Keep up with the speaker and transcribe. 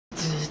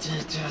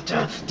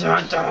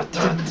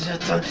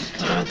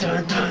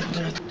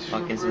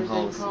Fucking some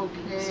hoes.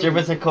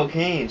 Strippers and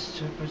cocaine.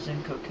 Strippers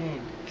and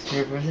cocaine.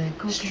 Strippers and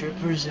cocaine.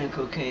 Strippers and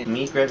cocaine.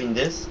 Me grabbing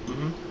this.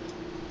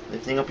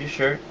 Lifting up your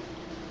shirt.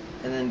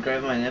 And then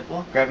grab my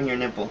nipple. Grabbing your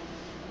nipple.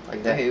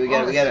 Like that. Okay, we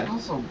gotta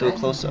do a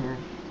close up.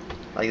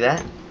 Like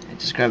that? And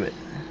just grab it.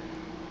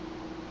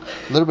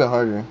 A little bit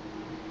harder.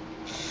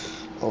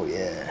 Oh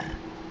yeah.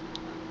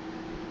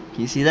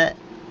 Can you see that?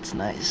 It's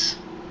nice.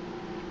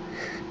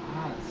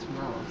 Ah, it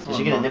smells. You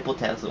should get a nipple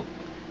tassel.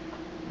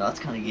 No, it's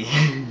kind of gay.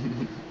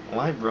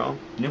 Why, bro?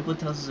 Nipple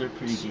tassels are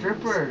pretty gay.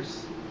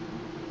 Strippers.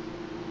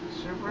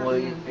 Strippers. Well,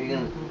 you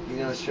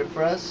gonna strip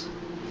for us?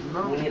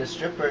 No. We need a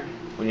stripper.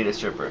 We need a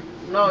stripper.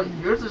 No,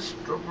 you're the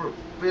stripper,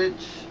 bitch.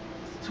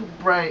 It's too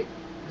bright.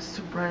 It's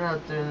too bright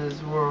out there in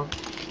this world.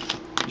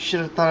 You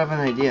should have thought of an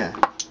idea.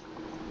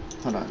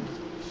 Hold on.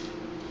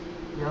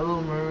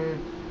 Yellow mermaid,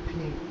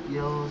 pink,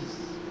 yellow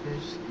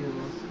fish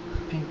skittles.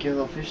 Pink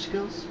yellow fish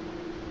skills?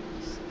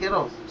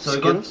 Skittles. So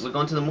Skittles? we're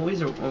going to the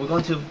movies, or we're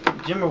going to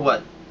gym, or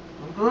what?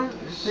 I'm going.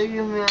 You're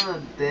taking me on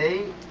a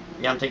date.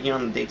 Yeah, I'm taking you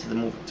on a date to the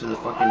movie, to the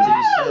fucking. Did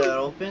you see that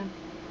open?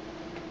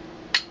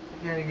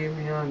 You gotta get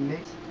me on Nick.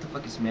 What the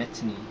fuck is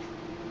matinee?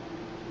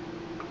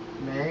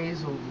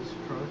 Maze on this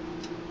truck.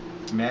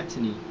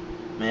 Matinee.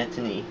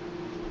 Matinee.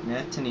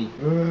 Matinee.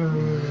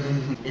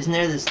 Isn't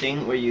there this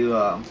thing where you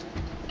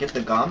get the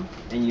gum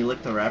and you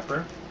lick the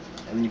wrapper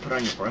and then you put it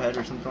on your forehead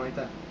or something like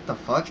that? What the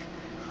fuck?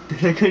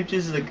 Did it could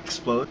just like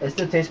explode? It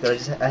still tastes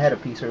good. I had a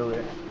piece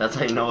earlier. That's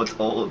how you know it's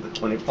old,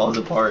 when it falls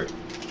apart.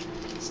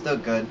 It's still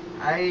good.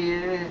 I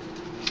eat it.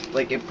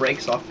 Like it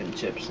breaks off in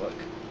chips. Look.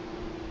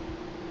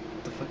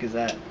 What the fuck is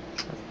that?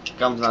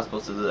 Gum's not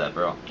supposed to do that,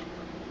 bro.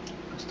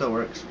 It still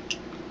works.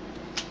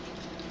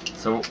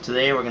 So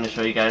today we're gonna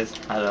show you guys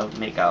how to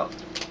make out.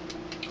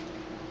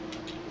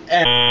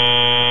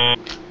 I'm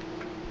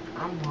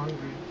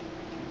hungry.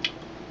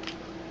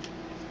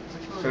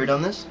 Have you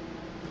done this?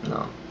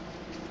 No.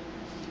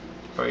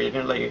 Bro, you're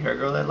gonna let your hair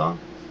grow that long?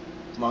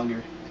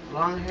 Longer.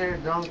 Long hair,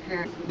 don't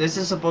care. This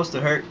is supposed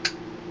to hurt.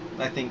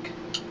 I think.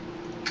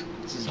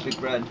 This is big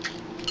red.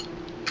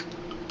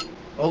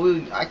 Oh,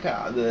 I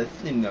got the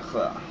thing.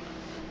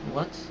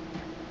 What?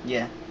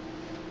 Yeah.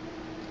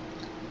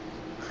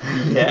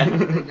 Yeah.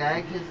 The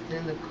guy gets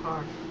in the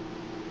car.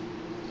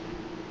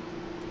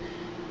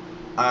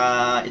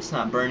 It's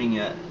not burning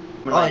yet.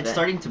 Oh, Like it's that.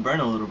 starting to burn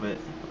a little bit.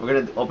 We're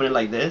gonna open it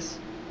like this,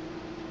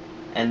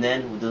 and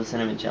then we'll do the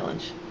cinnamon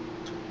challenge.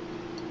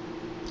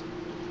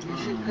 You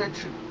should cut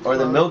your Or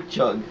the tongue. milk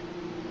chug.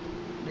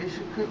 You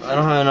should cut I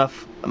don't have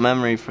enough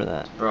memory for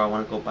that. Bro, I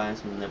wanna go buy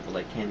some nipple,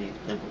 like candy,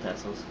 nipple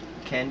tassels.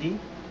 Candy?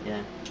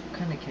 Yeah. What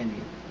kind of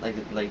candy? Like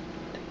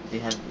they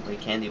have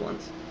like candy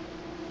ones.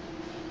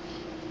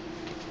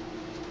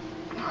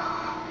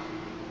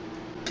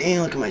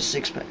 Damn, look at my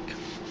six-pack.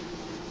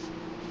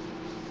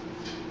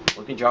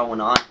 We can draw one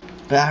on.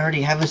 But I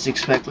already have a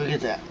six-pack, look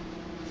at that.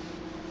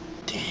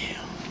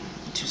 Damn.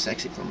 Too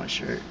sexy for my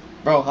shirt.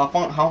 Bro, how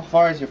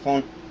far is your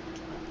phone?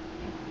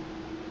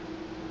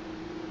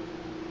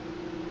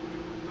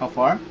 How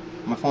far?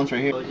 My phone's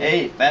right here.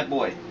 Hey, fat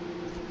boy.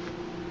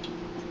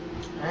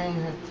 I ain't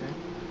Hector.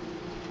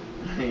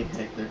 Hey,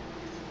 Hector.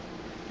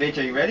 Bitch,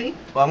 are you ready?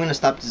 Well, I'm gonna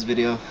stop this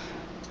video.